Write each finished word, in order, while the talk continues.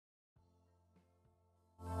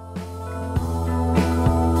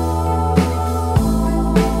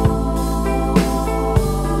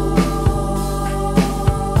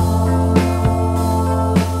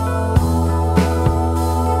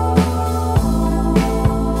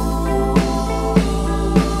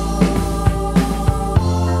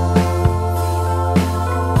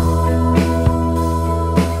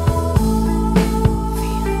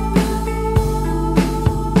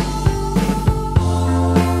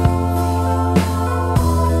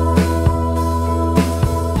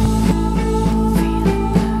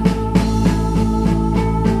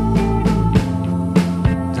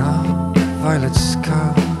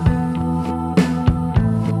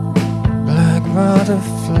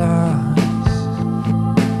butterflies,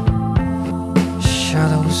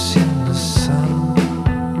 shadows in the sun,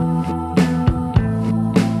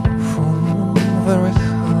 from very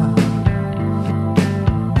high,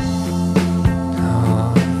 the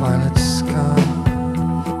violet sky,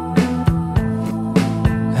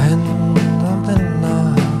 end of the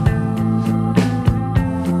night,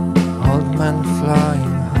 old man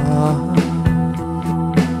flying high.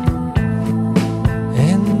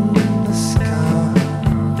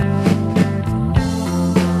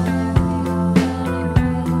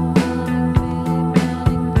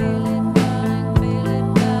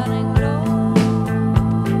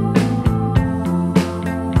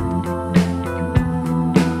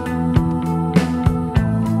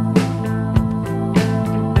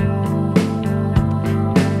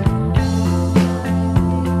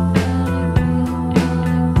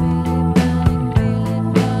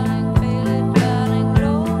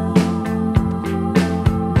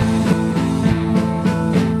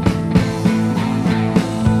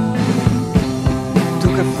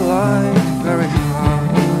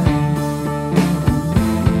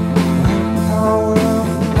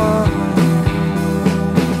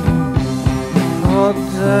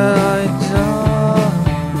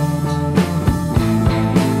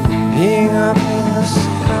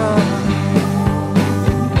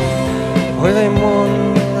 With a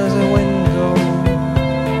moon as a window,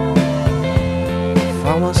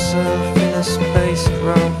 found myself in a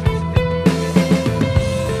spacecraft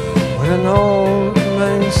with an old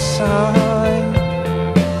man inside.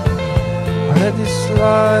 I had this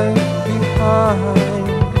life behind,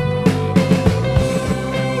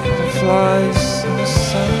 butterflies in the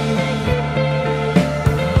sun,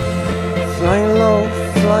 flying low,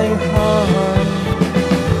 flying high,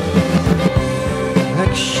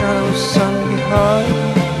 like shadows sun behind,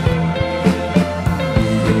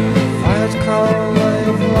 violet color ray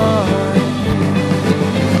of light,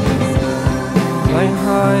 flying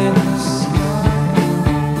high in the sky,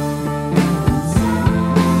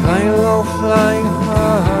 flying low, flying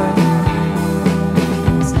high,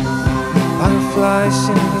 butterflies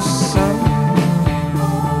in the sun,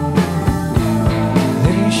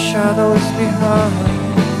 leaving shadows behind.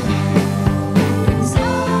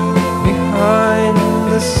 Behind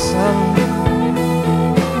the sun,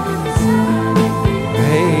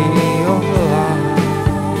 ray of light.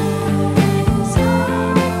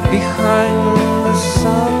 Behind the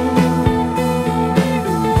sun,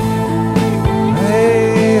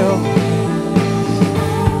 ray of light.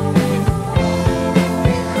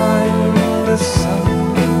 Behind the sun.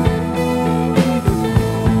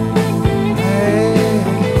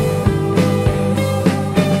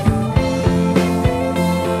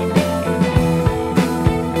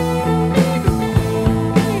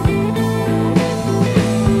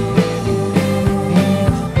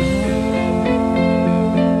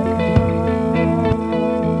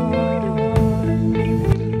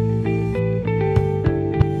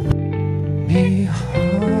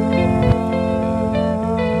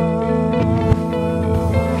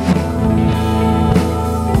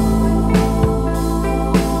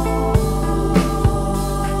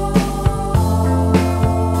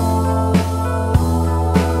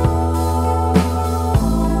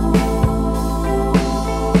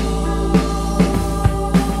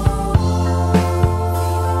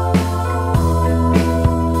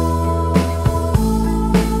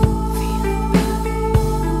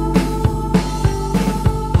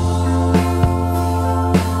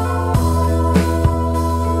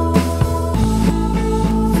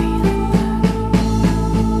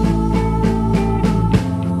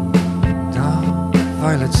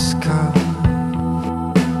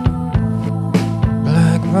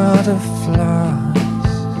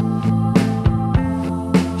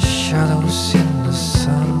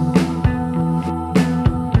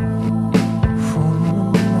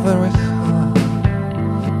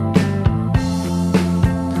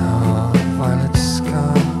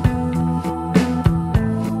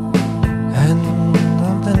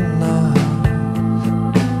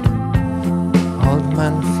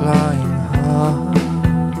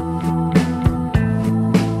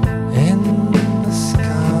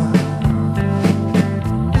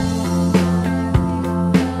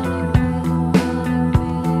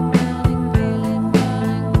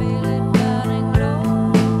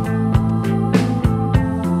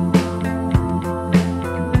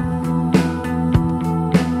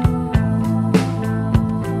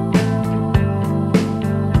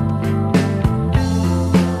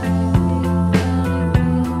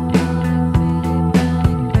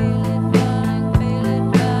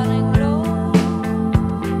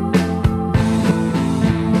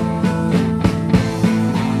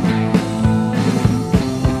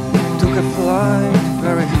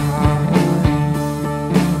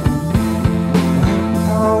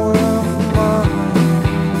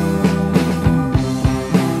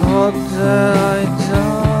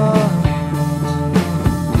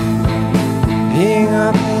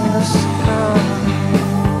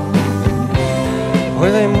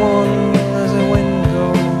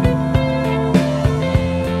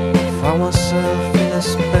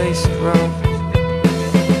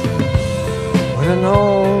 an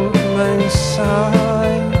old man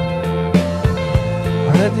sigh,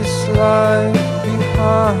 where this life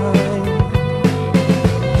behind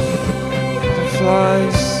the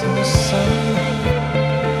flies in the sun,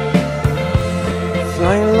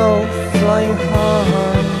 flying low, flying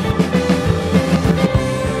high,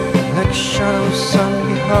 like shadows sun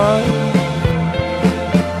behind,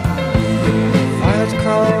 violet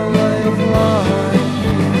color of light,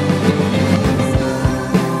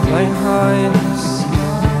 flying high in the sky,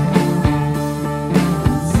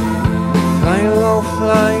 flying low,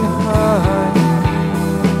 flying high,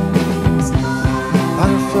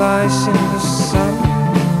 butterflies in the sun,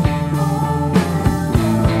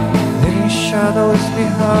 leaving shadows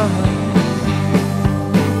behind,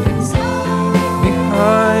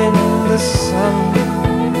 behind the sun,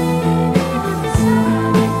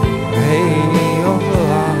 ray of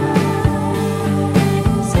light,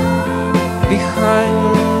 behind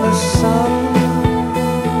the sun,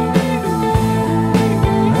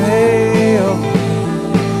 ray of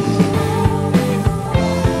light,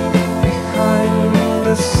 behind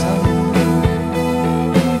the sun,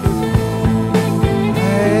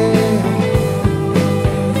 ray of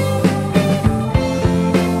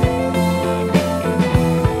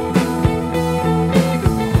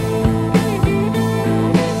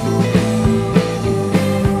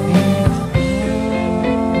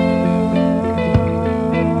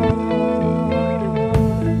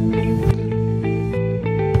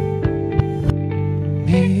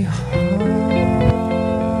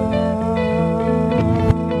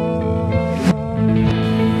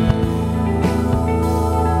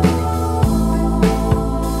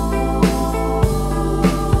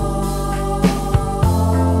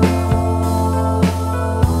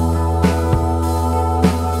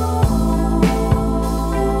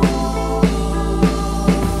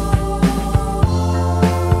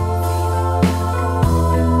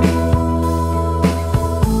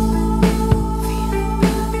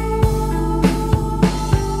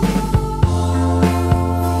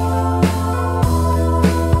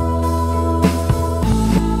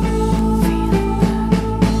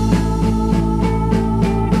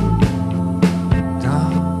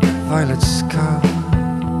violet sky,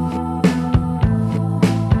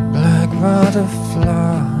 black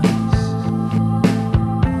butterflies,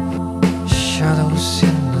 shadows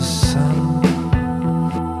in the sun,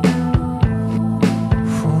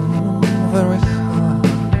 from very high.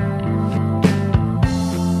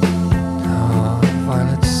 Dark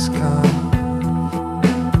violet sky,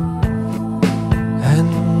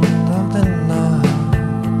 end of the night,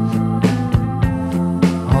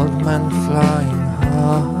 old man flying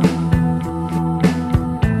high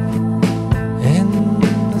in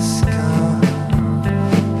the sky.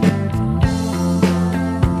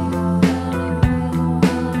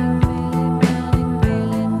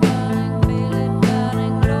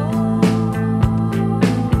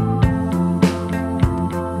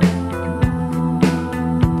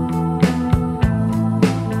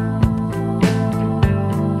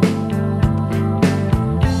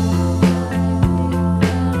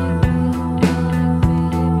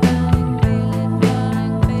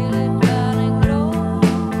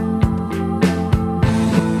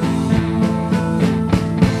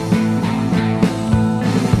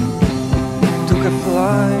 Took a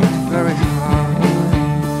flight very high,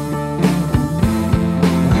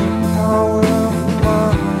 the power of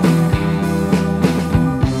mind,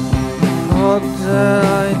 thought that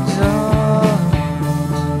I died,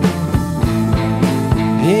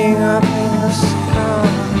 being up in the sky,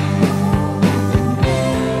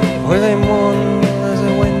 with a moon as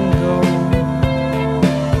a window,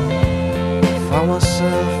 found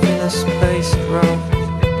myself in a spacecraft,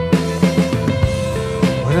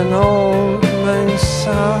 with an old man's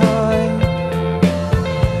sigh,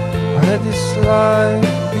 where this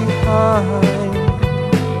life behind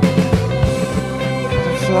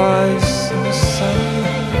the flies in the sun,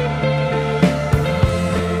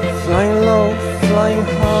 flying low, flying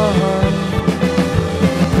high,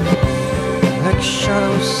 like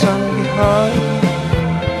shadows sun behind,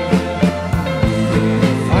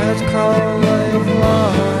 violet color of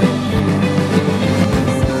light,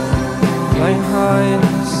 flying high in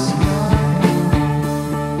the sky,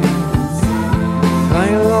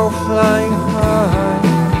 flying low, flying high,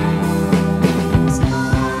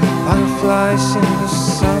 butterflies in the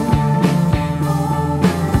sun,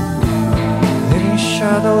 leaving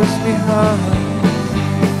shadows behind,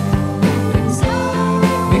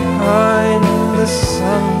 behind the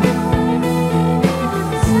sun.